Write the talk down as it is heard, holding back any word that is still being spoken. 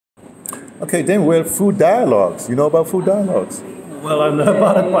Okay, then we're food dialogues. You know about food dialogues? Well, I know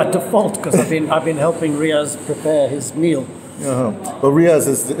about it by default because I've been helping Riyaz prepare his meal. Uh-huh. But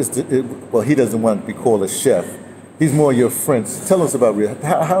Riyaz well, he doesn't want to be called a chef. He's more your friend. Tell us about Riyaz.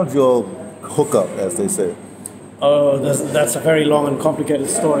 How'd you all hook up, as they say? Oh, that's a very long and complicated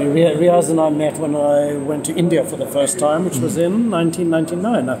story. Riyaz and I met when I went to India for the first time, which was in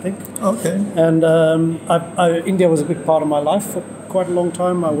 1999, I think. Okay. And India was a big part of my life for quite a long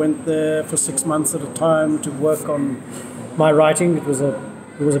time. I went there for 6 months at a time to work on my writing. It was a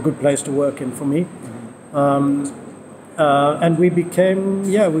good place to work in for me. And we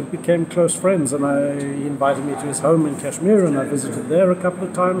became close friends. And he invited me to his home in Kashmir, and I visited there a couple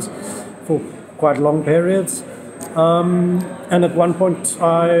of times for quite long periods. And at one point,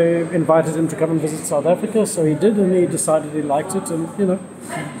 I invited him to come and visit South Africa, so he did, and he decided he liked it, and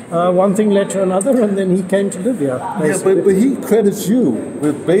one thing led to another, and then he came to live here. Basically. Yeah, but he credits you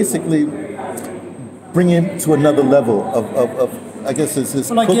with basically bringing him to another level of I guess his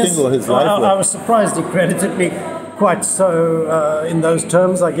cooking or his life. I was surprised he credited me quite so in those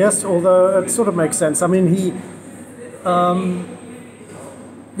terms, I guess, although it sort of makes sense. I mean, he.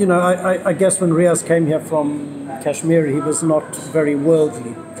 I guess when Riyaz came here from Kashmir, he was not very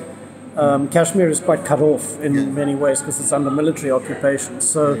worldly. Kashmir is quite cut off in many ways because it's under military occupation.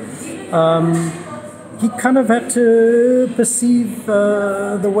 So he kind of had to perceive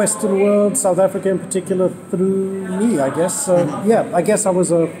the Western world, South Africa in particular, through me, I guess. So I guess I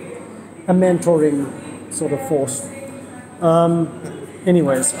was a mentoring sort of force.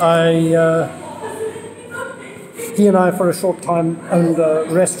 Anyways, he and I, for a short time, owned a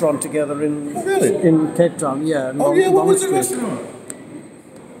restaurant together in Cape Town. Yeah. What was the restaurant?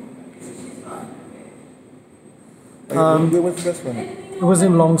 Where was the restaurant? It was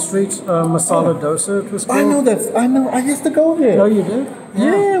in Long Street, Masala Dosa. It was called. I know that. I know. I used to go there. Oh, you did?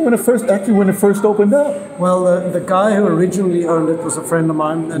 Yeah, when it first opened up. Well, the guy who originally owned it was a friend of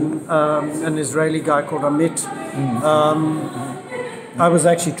mine, and an Israeli guy called Amit. I was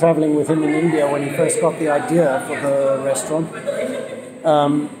actually traveling with him in India when he first got the idea for the restaurant.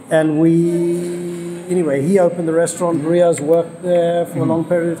 Anyway, he opened the restaurant. Riyaz worked there for a long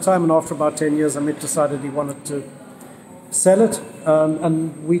period of time, and after about 10 years, Amit decided he wanted to sell it,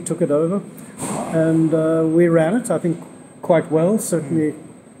 and we took it over, and we ran it, I think, quite well. Certainly,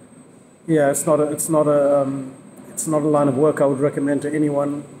 yeah, it's not a line of work I would recommend to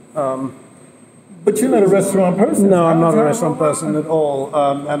anyone. But you're not a restaurant person. No, I'm not a restaurant person at all,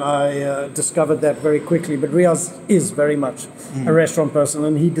 and I discovered that very quickly. But Riyaz is very much a restaurant person,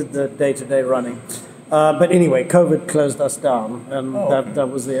 and he did the day-to-day running. But anyway, COVID closed us down, and that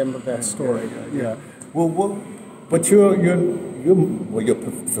was the end of that story. Yeah. But your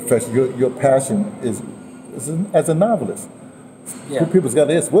profession, your passion is as a novelist. Yeah. People's got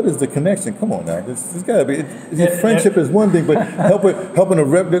to ask, what is the connection? Come on now, this got to be. Friendship is one thing, but helping a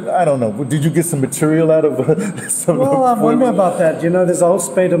rep. I don't know. Did you get some material out of some? Well, I wonder about that. There's a whole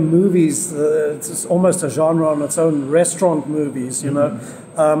spate of movies. It's almost a genre on its own. Restaurant movies.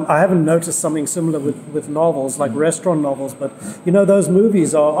 I haven't noticed something similar with novels, like restaurant novels. But those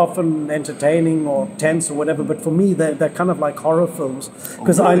movies are often entertaining or tense or whatever. But for me, they're kind of like horror films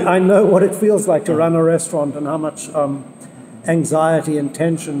because I know what it feels like to run a restaurant and how much anxiety and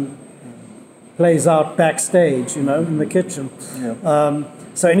tension plays out backstage, in the kitchen. Yeah.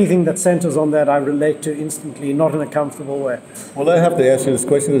 So anything that centers on that, I relate to instantly, not in a comfortable way. Well, I have to ask you this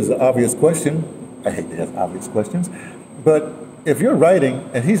question. It's an obvious question. I hate to ask obvious questions, but if you're writing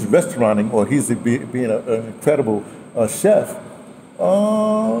and he's restauranting or he's being an incredible chef,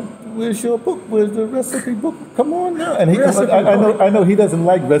 where's your book? Where's the recipe book? Come on now. And I know he doesn't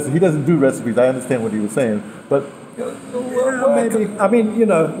like recipes. He doesn't do recipes. I understand what he was saying, but. Maybe. I mean,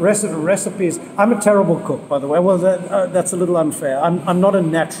 recipes. I'm a terrible cook, by the way. Well, that's a little unfair. I'm not a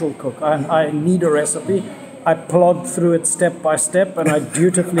natural cook. I need a recipe. I plod through it step by step, and I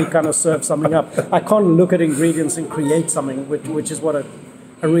dutifully kind of serve something up. I can't look at ingredients and create something, which is what a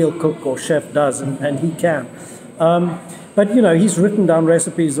real cook or chef does, and he can. But he's written down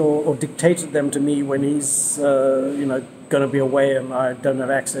recipes or dictated them to me when he's going to be away and I don't have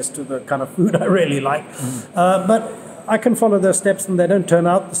access to the kind of food I really like. But I can follow their steps and they don't turn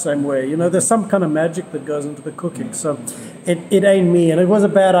out the same way. There's some kind of magic that goes into the cooking. So it ain't me, and it was a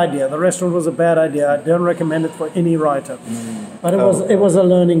bad idea. The restaurant was a bad idea. I don't recommend it for any writer. But it was a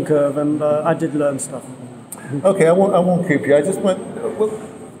learning curve, and I did learn stuff. Okay, I won't keep you. I just went.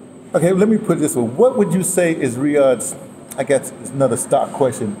 Okay, let me put it this way. What would you say is Riyaz's, I guess it's another stock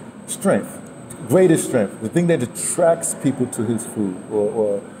question, strength? Greatest strength, the thing that attracts people to his food,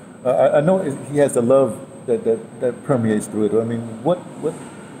 or I know he has a love that permeates through it. I mean, what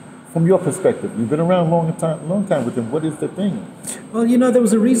from your perspective, you've been around long time with them. What is the thing? Well, you know, there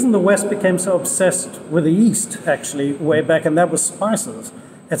was a reason the West became so obsessed with the East, actually, way back, and that was spices.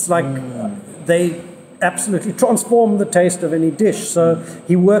 It's like they absolutely transform the taste of any dish. So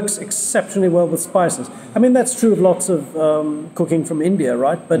he works exceptionally well with spices. I mean, that's true of lots of cooking from India,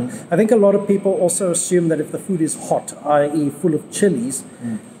 right? But I think a lot of people also assume that if the food is hot, i.e. full of chilies,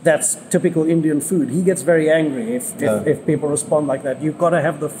 that's typical Indian food. He gets very angry if people respond like that. You've got to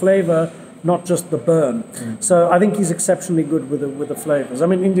have the flavor, not just the burn. So I think he's exceptionally good with the flavors. I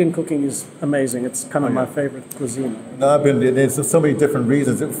mean, Indian cooking is amazing. It's kind of my favorite cuisine. No, there's so many different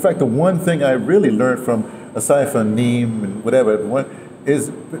reasons. In fact, the one thing I really learned from, aside from neem and whatever,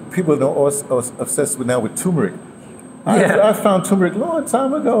 is people are obsessed with now with turmeric. I found turmeric a long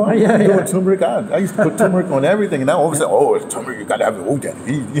time ago. Doing turmeric. I used to put turmeric on everything, and now all of a sudden, oh, it's turmeric. You got to have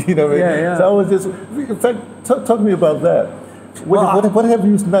it. You know what I mean? So I was just, in fact, talk to me about that. What have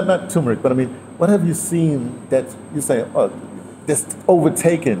you, not turmeric, but I mean, what have you seen that you say, oh, that's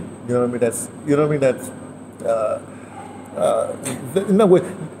overtaken? You know what I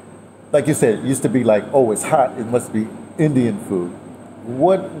mean? Like you said, it used to be like, oh, it's hot, it must be Indian food.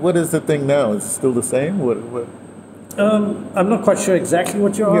 What is the thing now? Is it still the same? I'm not quite sure exactly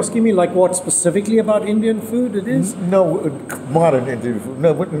what you're asking me, like what specifically about Indian food it is? No, modern Indian food.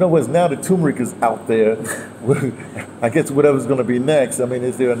 No, it's now the turmeric is out there. I guess whatever's going to be next. I mean,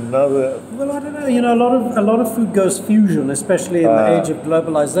 is there another? Well, I don't know. You know, a lot of food goes fusion, especially in the age of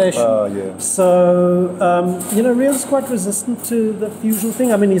globalization. So, you know, Riyaz is quite resistant to the fusion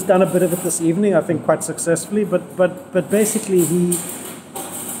thing. I mean, he's done a bit of it this evening, I think quite successfully, but basically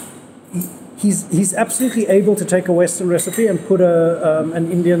He's absolutely able to take a Western recipe and put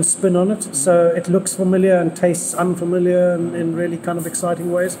an Indian spin on it, so it looks familiar and tastes unfamiliar in really kind of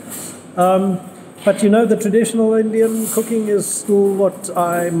exciting ways. But you know, the traditional Indian cooking is still what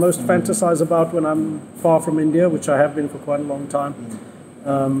I most fantasize about when I'm far from India, which I have been for quite a long time.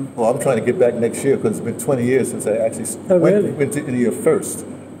 Well, I'm trying to get back next year because it's been 20 years since I actually went to India first.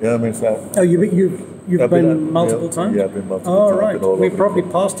 You know what I mean? So, You've been multiple times? Yeah, I've been multiple times. Right. We probably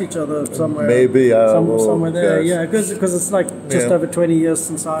passed each other somewhere. Maybe. Somewhere there, yeah. Because it's like just over 20 years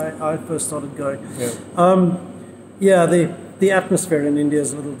since I first started going. The atmosphere in India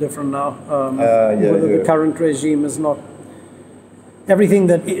is a little different now. The current regime is not... Everything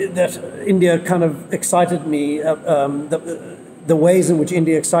that India kind of excited me, the ways in which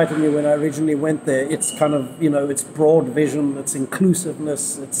India excited me when I originally went there, it's kind of, you know, its broad vision, its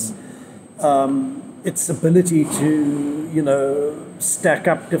inclusiveness, its ability to, you know, stack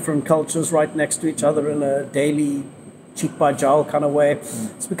up different cultures right next to each other in a daily cheek by jowl kind of way.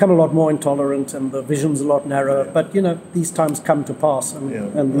 It's become a lot more intolerant and the vision's a lot narrower. But, you know, these times come to pass.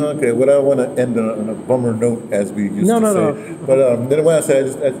 Okay, well, I want to end on a bummer note, as we used to say. No. But then when I say,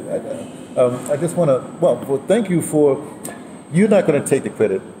 I just want to, well, thank you for, you're not going to take the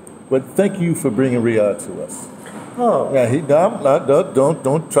credit, but thank you for bringing Riyaz to us. Oh. Yeah,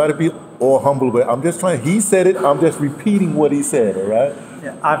 don't try to be all humble, but I'm just trying. He said it. I'm just repeating what he said. All right.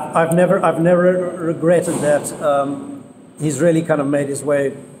 Yeah, I've never regretted that. He's really kind of made his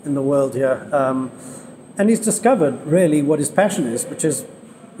way in the world here, and he's discovered really what his passion is, which is,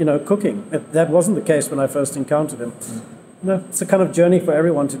 you know, cooking. That wasn't the case when I first encountered him. You know, it's a kind of journey for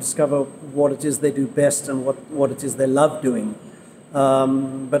everyone to discover what it is they do best and what it is they love doing.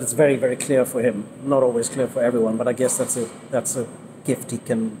 But it's very, very clear for him. Not always clear for everyone, but I guess that's a gift he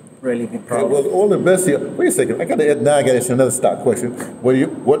can really be proud of. Well, all the best here. Wait a second. I got to ask you another stock question.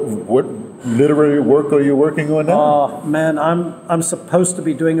 What literary work are you working on now? Oh man, I'm supposed to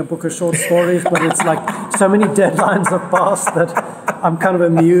be doing a book of short stories, but it's like so many deadlines have passed that I'm kind of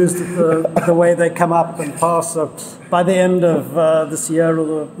amused at the way they come up and pass. So by the end of this year or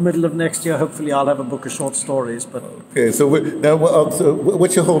the middle of next year, hopefully I'll have a book of short stories. But okay, so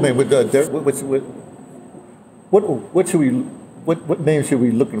what's your whole name? What name should we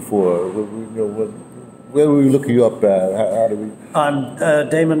be looking for? Where are we looking you up at? How do we? I'm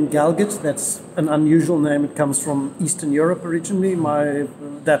Damon Galgut. That's an unusual name. It comes from Eastern Europe originally.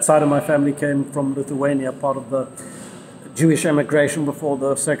 That side of my family came from Lithuania, part of the Jewish emigration before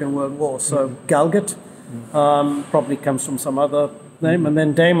the Second World War. So Galgut probably comes from some other name. And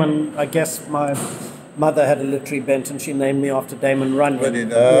then Damon, I guess my mother had a literary bent and she named me after Damon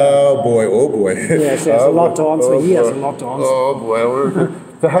Runyon. Oh boy. Yeah, she has a lot to answer. He has a lot to answer. Oh boy.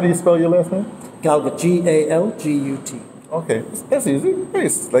 So how do you spell your last name? Galgut, Galgut. Okay, that's easy.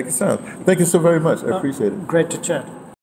 It's like it sounds. Thank you so very much. I appreciate it. Great to chat.